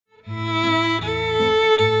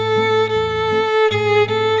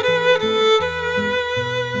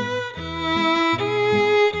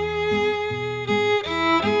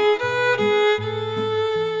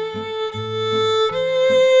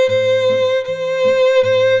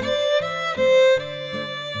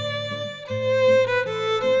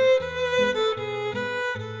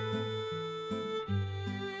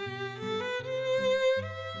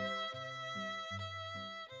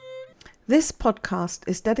This podcast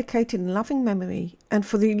is dedicated in loving memory and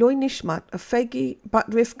for the Eloi Nishmat of Fegi, Bat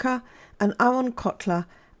Rivka, and Aaron Kotler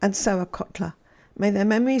and Sarah Kotler. May their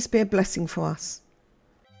memories be a blessing for us.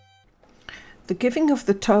 The giving of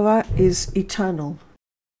the Torah is eternal.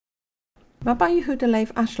 Rabbi Yehuda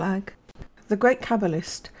Leib Ashlag, the great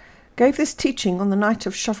Kabbalist, gave this teaching on the night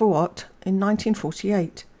of Shavuot in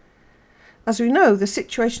 1948. As we know, the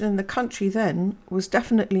situation in the country then was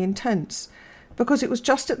definitely intense, because it was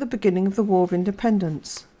just at the beginning of the War of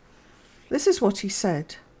Independence. This is what he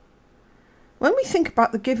said. When we think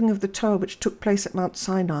about the giving of the Torah which took place at Mount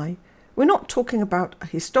Sinai, we're not talking about a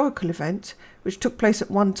historical event which took place at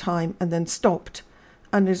one time and then stopped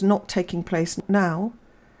and is not taking place now.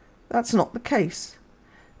 That's not the case.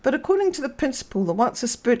 But according to the principle that once a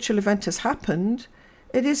spiritual event has happened,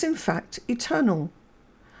 it is in fact eternal.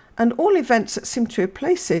 And all events that seem to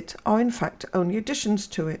replace it are in fact only additions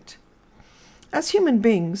to it. As human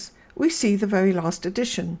beings, we see the very last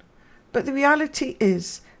addition, but the reality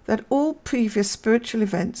is that all previous spiritual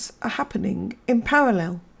events are happening in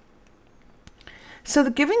parallel. So the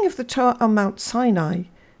giving of the Torah on Mount Sinai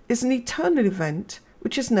is an eternal event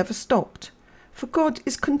which has never stopped, for God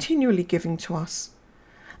is continually giving to us.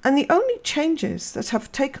 And the only changes that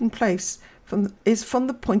have taken place is from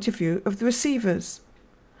the point of view of the receivers.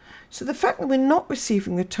 So the fact that we're not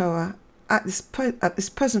receiving the Torah at this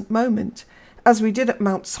present moment, as we did at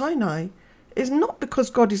Mount Sinai, is not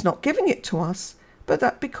because God is not giving it to us, but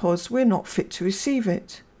that because we're not fit to receive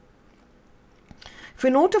it. For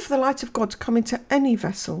in order for the light of God to come into any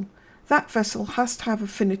vessel, that vessel has to have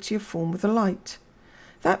affinity of form with the light.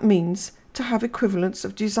 That means to have equivalence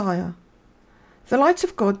of desire. The light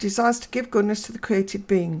of God desires to give goodness to the created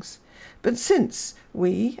beings, but since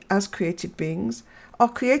we, as created beings, are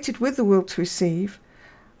created with the will to receive,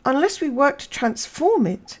 unless we work to transform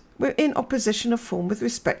it, we're in opposition of form with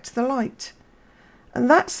respect to the light. And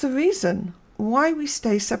that's the reason why we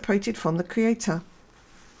stay separated from the Creator.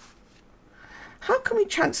 How can we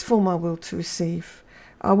transform our will to receive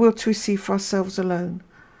for ourselves alone?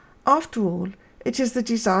 After all, it is the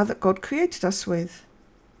desire that God created us with.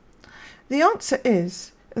 The answer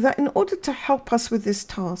is that in order to help us with this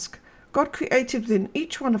task, God created within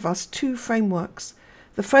each one of us two frameworks,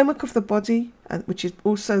 the framework of the body, which is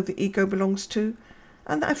also the ego belongs to,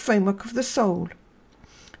 and that framework of the soul.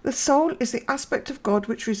 The soul is the aspect of God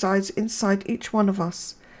which resides inside each one of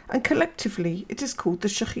us, and collectively it is called the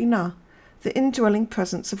Shekhinah, the indwelling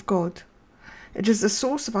presence of God. It is the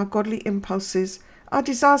source of our godly impulses, our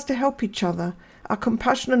desires to help each other, our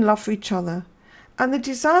compassion and love for each other, and the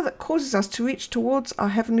desire that causes us to reach towards our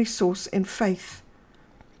heavenly source in faith.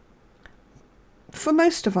 For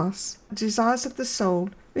most of us, the desires of the soul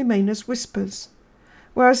remain as whispers,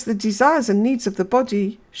 whereas the desires and needs of the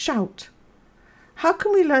body shout. How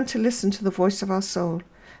can we learn to listen to the voice of our soul?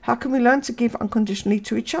 How can we learn to give unconditionally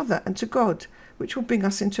to each other and to God, which will bring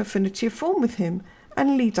us into affinity of form with Him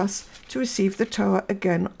and lead us to receive the Torah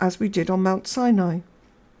again as we did on Mount Sinai?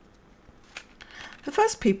 The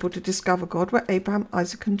first people to discover God were Abraham,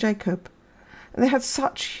 Isaac and Jacob. And they had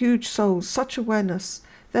such huge souls, such awareness.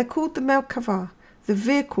 They're called the Merkavah, the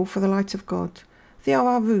vehicle for the light of God. They are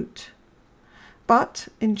our root. But,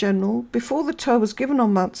 in general, before the Torah was given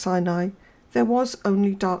on Mount Sinai, there was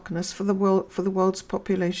only darkness for the world's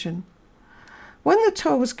population. When the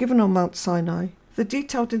Torah was given on Mount Sinai, the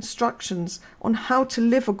detailed instructions on how to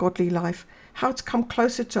live a godly life, how to come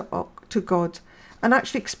closer to God, and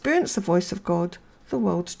actually experience the voice of God, the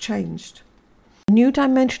world changed. A new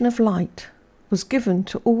dimension of light was given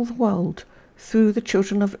to all the world through the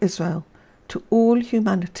children of Israel, to all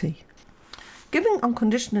humanity. Giving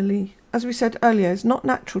unconditionally, as we said earlier, is not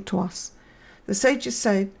natural to us. The sages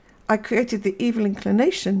say, I created the evil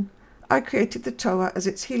inclination, I created the Torah as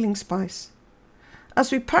its healing spice.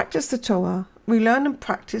 As we practice the Torah, we learn and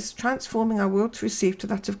practice transforming our will to receive to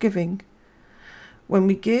that of giving. When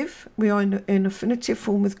we give, we are in affinity of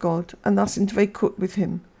form with God and thus in dveikut with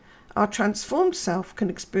Him. Our transformed self can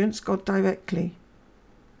experience God directly.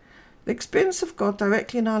 The experience of God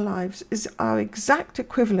directly in our lives is our exact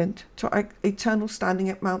equivalent to our eternal standing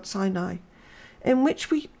at Mount Sinai, in which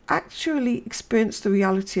we actually experience the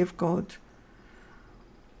reality of God.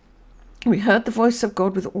 We heard the voice of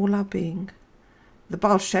God with all our being. The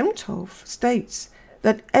Baal Shem Tov states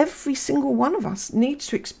that every single one of us needs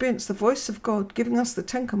to experience the voice of God giving us the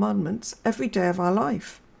 10 Commandments every day of our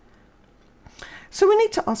life. So we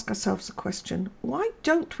need to ask ourselves the question, why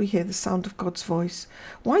don't we hear the sound of God's voice?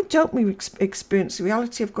 Why don't we experience the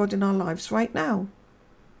reality of God in our lives right now?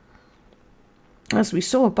 As we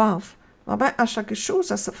saw above, Rabbi Ashlag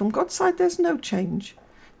assures us that from God's side there's no change.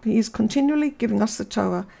 He is continually giving us the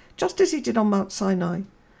Torah just as he did on Mount Sinai.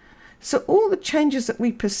 So all the changes that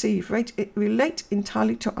we perceive relate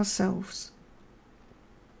entirely to ourselves.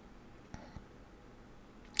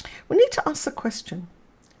 We need to ask the question,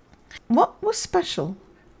 what was special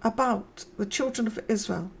about the children of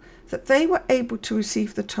Israel that they were able to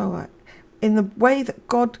receive the Torah in the way that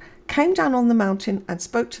God came down on the mountain and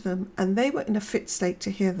spoke to them, and they were in a fit state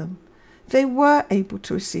to hear them? They were able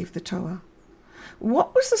to receive the Torah.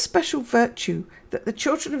 What was the special virtue that the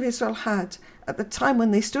children of Israel had at the time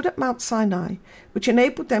when they stood at Mount Sinai, which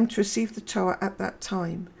enabled them to receive the Torah at that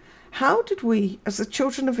time? How did we, as the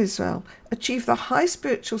children of Israel, achieve the high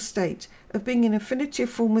spiritual state of being in affinity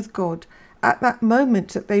of form with God at that moment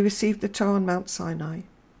that they received the Torah on Mount Sinai?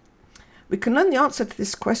 We can learn the answer to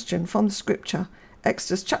this question from the scripture,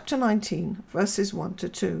 Exodus chapter 19, verses 1 to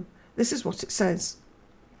 2. This is what it says.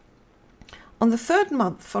 On the 3rd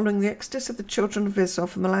month following the exodus of the children of Israel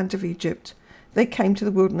from the land of Egypt, they came to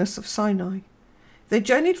the wilderness of Sinai. They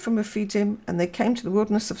journeyed from Rephidim, and they came to the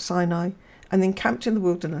wilderness of Sinai, and then camped in the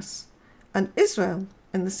wilderness. And Israel,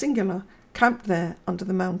 in the singular, camped there under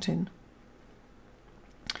the mountain.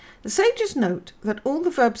 The sages note that all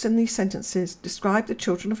the verbs in these sentences describe the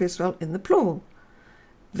children of Israel in the plural.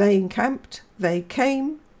 They encamped, they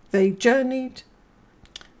came, they journeyed.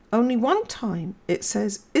 Only one time it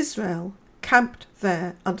says Israel camped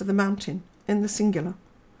there under the mountain in the singular.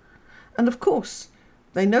 And of course,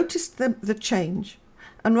 they noticed the change.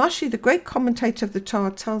 And Rashi, the great commentator of the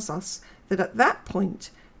Torah, tells us that at that point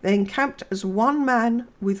they encamped as one man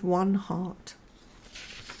with one heart.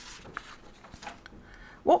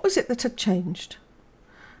 What was it that had changed?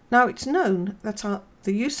 Now it's known that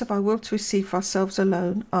the use of our will to receive for ourselves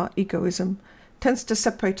alone, our egoism, tends to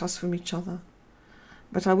separate us from each other.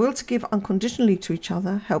 But our will to give unconditionally to each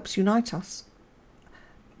other helps unite us,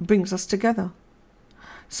 brings us together.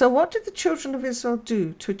 So what did the children of Israel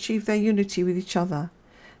do to achieve their unity with each other?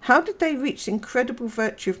 How did they reach the incredible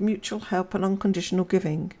virtue of mutual help and unconditional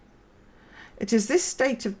giving? It is this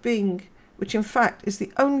state of being which in fact is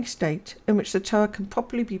the only state in which the Torah can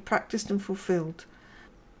properly be practiced and fulfilled.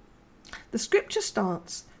 The scripture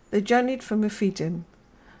starts, they journeyed from Rephidim.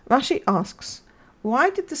 Rashi asks, why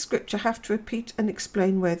did the scripture have to repeat and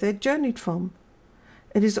explain where they journeyed from?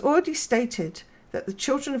 It is already stated that the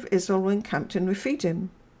children of Israel were encamped in Rephidim.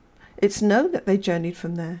 It's known that they journeyed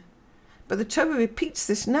from there. But the Torah repeats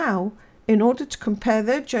this now in order to compare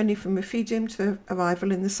their journey from Rephidim to their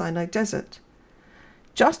arrival in the Sinai desert.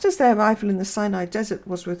 Just as their arrival in the Sinai desert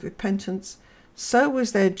was with repentance, so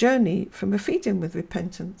was their journey from Rephidim with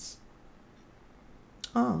repentance.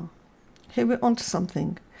 Here we're on to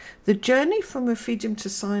something. The journey from Rephidim to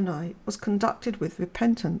Sinai was conducted with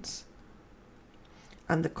repentance.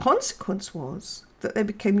 And the consequence was that they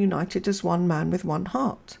became united as one man with one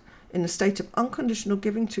heart, in a state of unconditional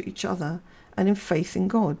giving to each other and in faith in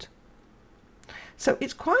God. So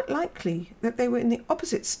it's quite likely that they were in the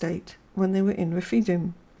opposite state when they were in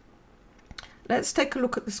Rephidim. Let's take a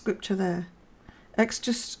look at the scripture there.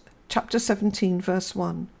 Exodus chapter 17, verse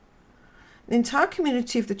 1. The entire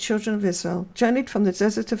community of the children of Israel journeyed from the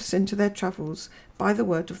desert of Sin to their travels by the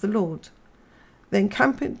word of the Lord. They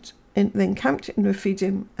encamped in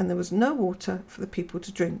Rephidim, and there was no water for the people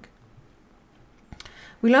to drink.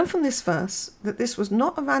 We learn from this verse that this was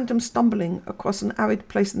not a random stumbling across an arid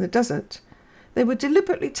place in the desert. They were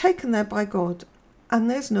deliberately taken there by God, and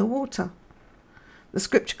there's no water. The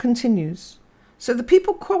scripture continues. So the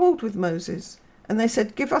people quarrelled with Moses, and they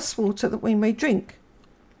said, "Give us water that we may drink."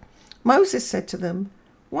 Moses said to them,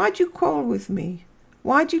 "Why do you quarrel with me?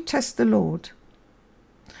 Why do you test the Lord?"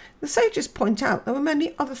 The sages point out there were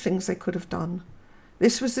many other things they could have done.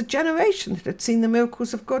 This was the generation that had seen the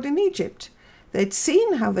miracles of God in Egypt. They had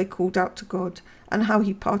seen how they called out to God and how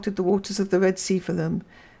he parted the waters of the Red Sea for them.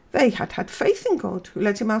 They had had faith in God, who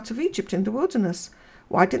led him out of Egypt in the wilderness.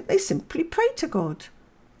 Why didn't they simply pray to God?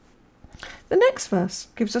 The next verse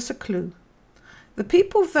gives us a clue. The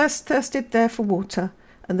people thirsted there for water,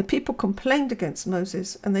 and the people complained against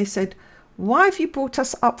Moses, and they said, "Why have you brought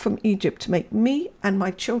us up from Egypt to make me and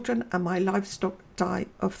my children and my livestock die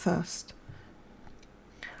of thirst?"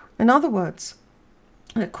 In other words,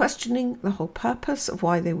 they're questioning the whole purpose of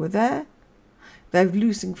why they were there. They're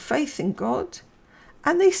losing faith in God,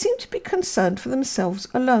 and they seem to be concerned for themselves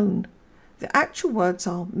alone. The actual words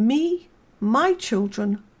are me, my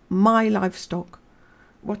children, my livestock.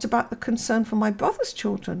 What about the concern for my brother's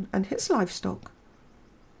children and his livestock?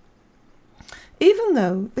 Even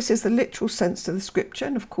though this is the literal sense to the scripture,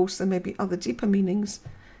 and of course there may be other deeper meanings,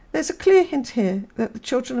 there's a clear hint here that the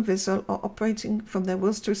children of Israel are operating from their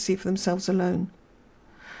wills to receive for themselves alone.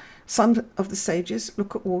 Some of the sages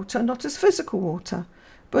look at water not as physical water,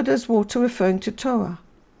 but as water referring to Torah.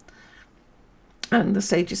 And the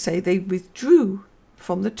sages say they withdrew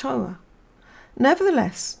from the Torah.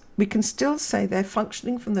 Nevertheless, we can still say they're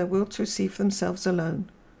functioning from their will to receive themselves alone.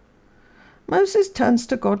 Moses turns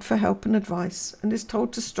to God for help and advice and is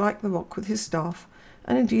told to strike the rock with his staff,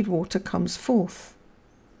 and indeed water comes forth.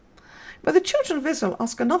 But the children of Israel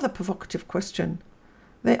ask another provocative question.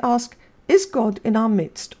 They ask, is God in our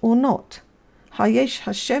midst or not? Hayesh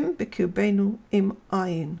Hashem b'kirbeinu im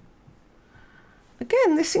ayin.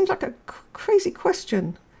 Again, this seems like a crazy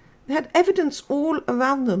question. They had evidence all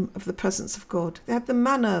around them of the presence of God. They had the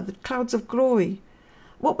manna, the clouds of glory.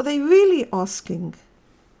 What were they really asking?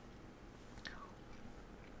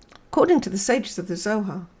 According to the sages of the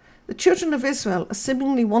Zohar, the children of Israel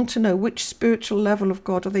seemingly want to know which spiritual level of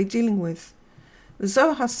God are they dealing with. The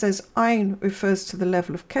Zohar says Ayin refers to the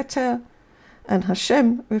level of Keter, and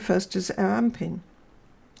Hashem refers to Ze'er Anpin.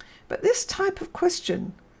 But this type of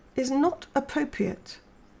question is not appropriate.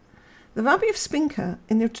 The Rabbi of Spinker,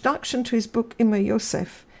 in the introduction to his book Imre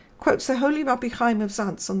Yosef, quotes the holy Rabbi Chaim of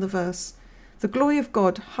Zantz on the verse, "The glory of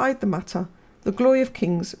God, hide the matter. The glory of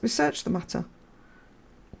kings, research the matter."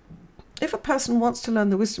 If a person wants to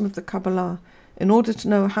learn the wisdom of the Kabbalah in order to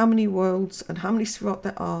know how many worlds and how many Sefirot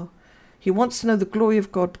there are, he wants to know the glory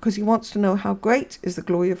of God because he wants to know how great is the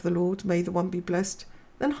glory of the Lord, may the one be blessed,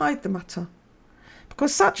 then hide the matter.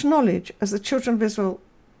 Because such knowledge as the children of Israel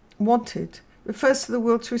wanted refers to the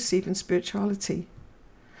will to receive in spirituality.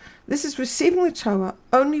 This is receiving the Torah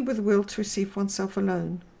only with the will to receive oneself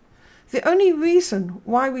alone. The only reason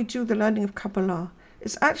why we do the learning of Kabbalah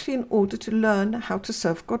is actually in order to learn how to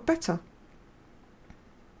serve God better.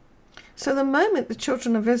 So the moment the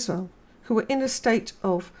children of Israel, who were in a state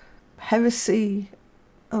of heresy,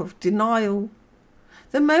 of denial,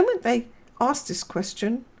 the moment they asked this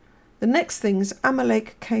question, the next thing is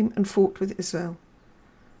Amalek came and fought with Israel.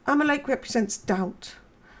 Amalek represents doubt,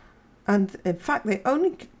 and in fact they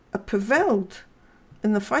only prevailed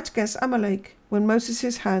in the fight against Amalek when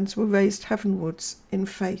Moses' hands were raised heavenwards in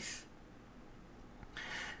faith.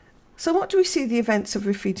 So what do we see the events of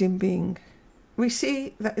Rephidim being? We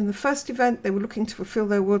see that in the first event they were looking to fulfill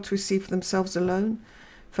their will to receive for themselves alone,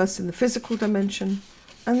 first in the physical dimension,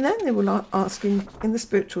 and then they were asking in the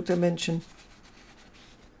spiritual dimension.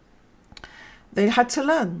 They had to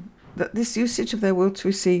learn that this usage of their will to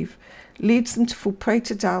receive leads them to fall prey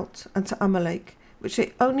to doubt and to Amalek, which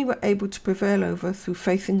they only were able to prevail over through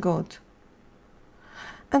faith in God.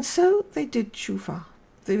 And so they did tshuva.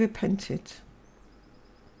 They repented.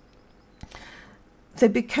 They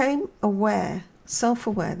became aware,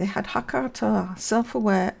 self-aware. They had hakarat Torah,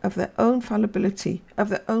 self-aware of their own fallibility, of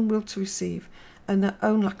their own will to receive, and their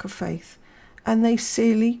own lack of faith. And they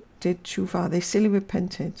sincerely did tshuva. They sincerely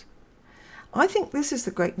repented. I think this is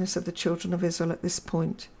the greatness of the children of Israel at this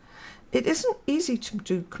point. It isn't easy to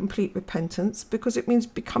do complete repentance because it means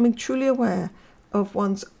becoming truly aware of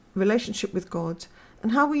one's relationship with God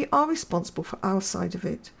and how we are responsible for our side of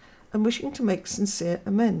it and wishing to make sincere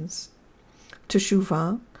amends.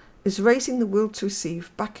 Teshuvah is raising the will to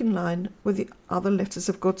receive back in line with the other letters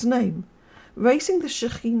of God's name, raising the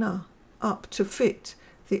Shekhinah up to fit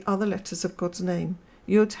the other letters of God's name,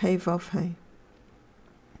 Yud He Vav He.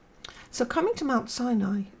 So coming to Mount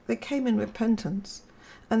Sinai, they came in repentance,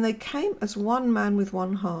 and they came as one man with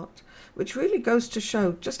one heart, which really goes to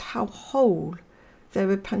show just how whole their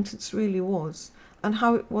repentance really was, and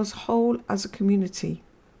how it was whole as a community.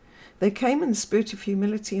 They came in the spirit of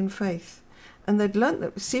humility and faith, and they'd learnt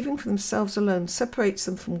that receiving for themselves alone separates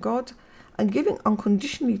them from God, and giving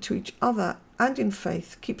unconditionally to each other and in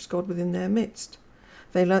faith keeps God within their midst.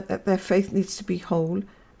 They learnt that their faith needs to be whole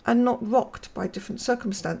and not rocked by different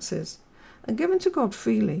circumstances, and given to God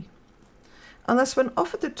freely. And thus when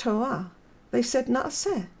offered the Torah, they said,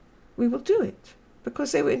 Na'aseh, we will do it,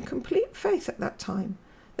 because they were in complete faith at that time.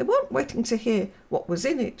 They weren't waiting to hear what was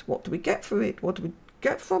in it, what do we get for it, what do we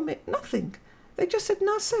get from it, nothing. They just said,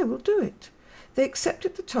 Na'aseh, we'll do it. They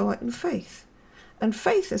accepted the Torah in faith. And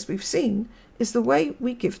faith, as we've seen, is the way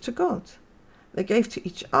we give to God. They gave to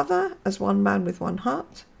each other as one man with one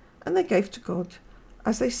heart, and they gave to God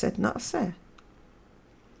as they said Na'aseh.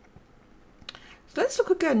 So let's look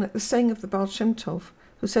again at the saying of the Baal Shem Tov,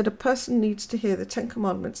 who said a person needs to hear the 10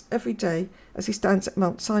 Commandments every day as he stands at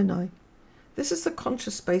Mount Sinai. This is the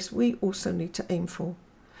conscious space we also need to aim for.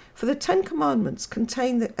 For the 10 Commandments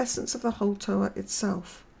contain the essence of the whole Torah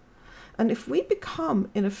itself. And if we become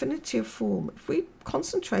in affinity of form, if we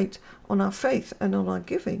concentrate on our faith and on our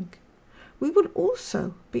giving, we will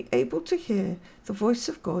also be able to hear the voice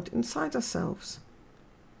of God inside ourselves.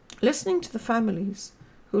 Listening to the families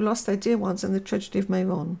who lost their dear ones in the tragedy of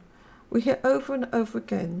Meron, We hear over and over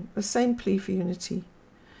again the same plea for unity.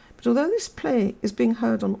 But although this plea is being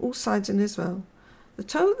heard on all sides in Israel,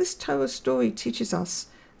 this Torah story teaches us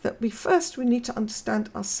that we need to understand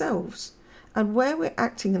ourselves and where we're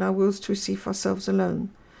acting in our wills to receive ourselves alone,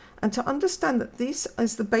 and to understand that this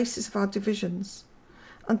is the basis of our divisions.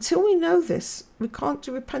 Until we know this, we can't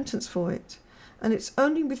do repentance for it, and it's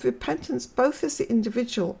only with repentance, both as the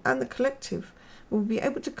individual and the collective, we'll be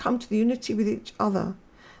able to come to the unity with each other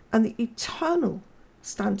and the eternal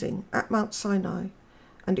standing at Mount Sinai,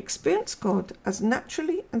 and experience God as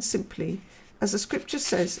naturally and simply as the scripture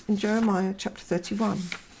says in Jeremiah chapter 31.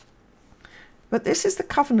 But this is the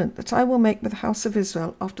covenant that I will make with the house of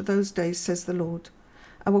Israel after those days, says the Lord.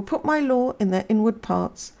 I will put my law in their inward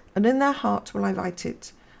parts, and in their heart will I write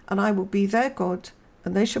it, and I will be their God,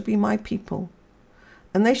 and they shall be my people.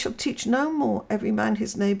 And they shall teach no more every man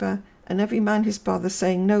his neighbour, and every man his brother,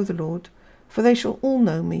 saying, Know the Lord, for they shall all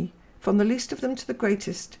know me, from the least of them to the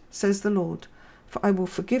greatest, says the Lord. For I will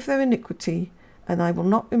forgive their iniquity, and I will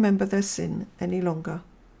not remember their sin any longer.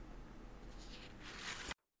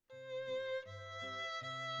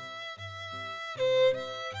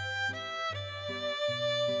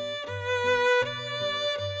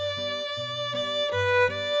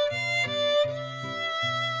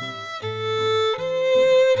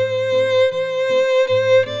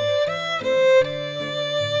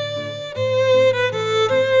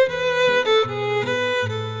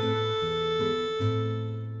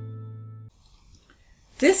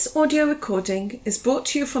 This audio recording is brought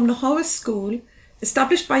to you from the Nahora School,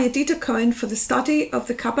 established by Yedida Cohen for the study of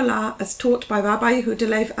the Kabbalah as taught by Rabbi Yehuda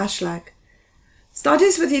Leib Ashlag.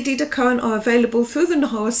 Studies with Yedida Cohen are available through the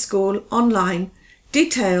Nahora School online.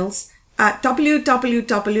 Details at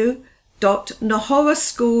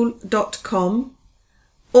www.nahoraschool.com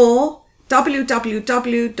or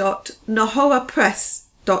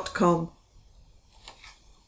www.nahorapress.com.